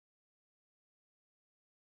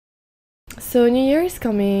So New Year is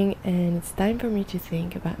coming and it's time for me to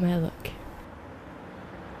think about my look.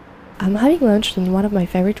 I'm having lunch in one of my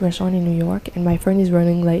favorite restaurants in New York and my friend is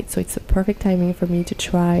running late, so it's a perfect timing for me to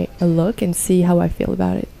try a look and see how I feel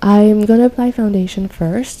about it. I'm gonna apply foundation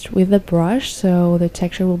first with the brush, so the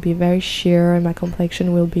texture will be very sheer and my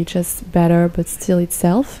complexion will be just better but still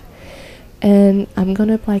itself. And I'm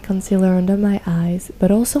gonna apply concealer under my eyes, but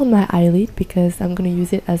also on my eyelid because I'm gonna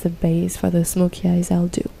use it as a base for the smoky eyes I'll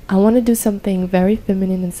do. I want to do something very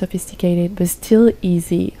feminine and sophisticated, but still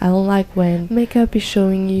easy. I don't like when makeup is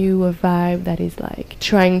showing you a vibe that is like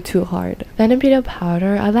trying too hard. Then a bit of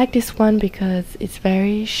powder. I like this one because it's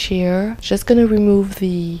very sheer. Just gonna remove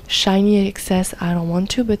the shiny excess I don't want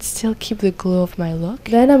to, but still keep the glow of my look.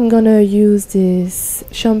 Then I'm gonna use this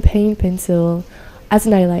champagne pencil as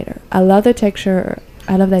an highlighter. I love the texture.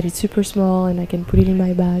 I love that it's super small and I can put it in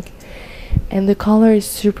my bag. And the color is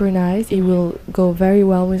super nice. It will go very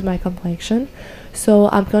well with my complexion. So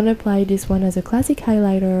I'm gonna apply this one as a classic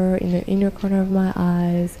highlighter in the inner corner of my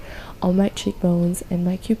eyes, on my cheekbones and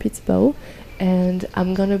my cupid's bow. And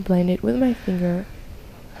I'm gonna blend it with my finger.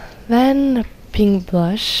 Then a pink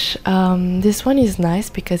blush. This one is nice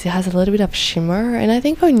because it has a little bit of shimmer. And I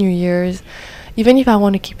think for New Year's, even if I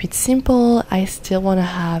want to keep it simple, I still want to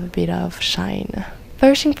have a bit of shine.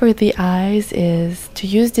 First thing for the eyes is to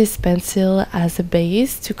use this pencil as a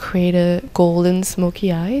base to create a golden smoky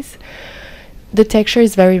eyes. The texture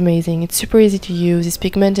is very amazing. It's super easy to use. It's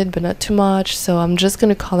pigmented but not too much. So I'm just going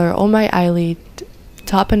to color all my eyelid,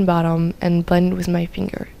 top and bottom, and blend it with my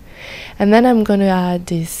finger. And then I'm gonna add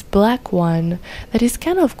this black one that is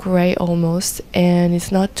kind of gray almost, and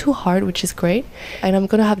it's not too hard, which is great. And I'm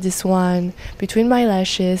gonna have this one between my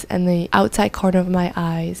lashes and the outside corner of my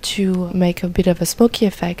eyes to make a bit of a smoky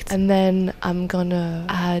effect. And then I'm gonna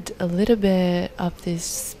add a little bit of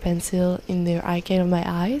this pencil in the arcade of my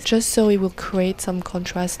eyes, just so it will create some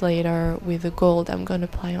contrast later with the gold I'm gonna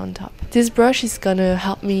apply on top. This brush is gonna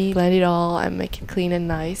help me blend it all and make it clean and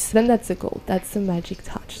nice. Then that's the gold. That's the magic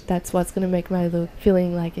touch. That's what's gonna make my look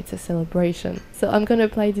feeling like it's a celebration. So I'm gonna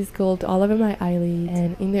apply this gold all over my eyelid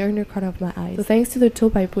and in the inner corner of my eyes. So thanks to the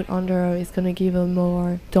taupe I put under, it's gonna give a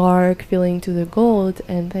more dark feeling to the gold,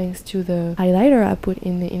 and thanks to the highlighter I put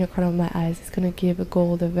in the inner corner of my eyes, it's gonna give a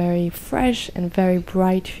gold a very fresh and very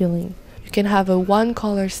bright feeling. You can have a one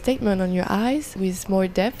color statement on your eyes with more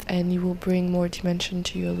depth and you will bring more dimension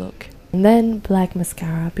to your look. And then black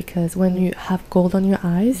mascara, because when you have gold on your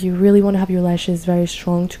eyes, you really want to have your lashes very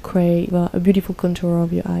strong to create a beautiful contour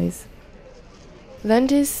of your eyes. Then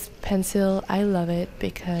this pencil, I love it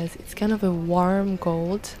because it's kind of a warm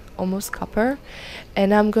gold, almost copper,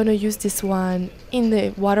 and I'm gonna use this one in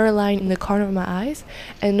the waterline in the corner of my eyes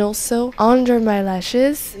and also under my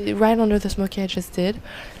lashes, right under the smoky I just did,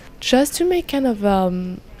 just to make kind of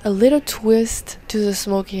a little twist to the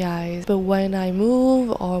smoky eyes. But when I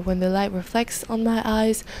move or when the light reflects on my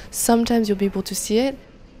eyes, sometimes you'll be able to see it.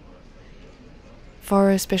 For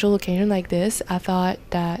a special occasion like this, I thought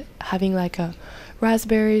that having like a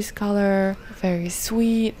raspberries color, very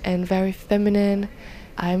sweet and very feminine,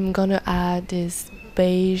 I'm gonna add this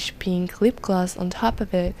beige pink lip gloss on top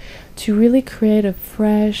of it to really create a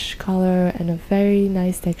fresh color and a very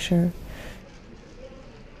nice texture.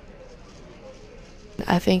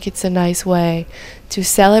 I think it's a nice way to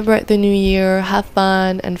celebrate the new year, have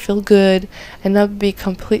fun and feel good and not be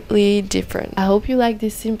completely different. I hope you like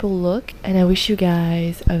this simple look and I wish you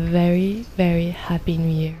guys a very, very happy new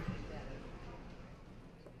year.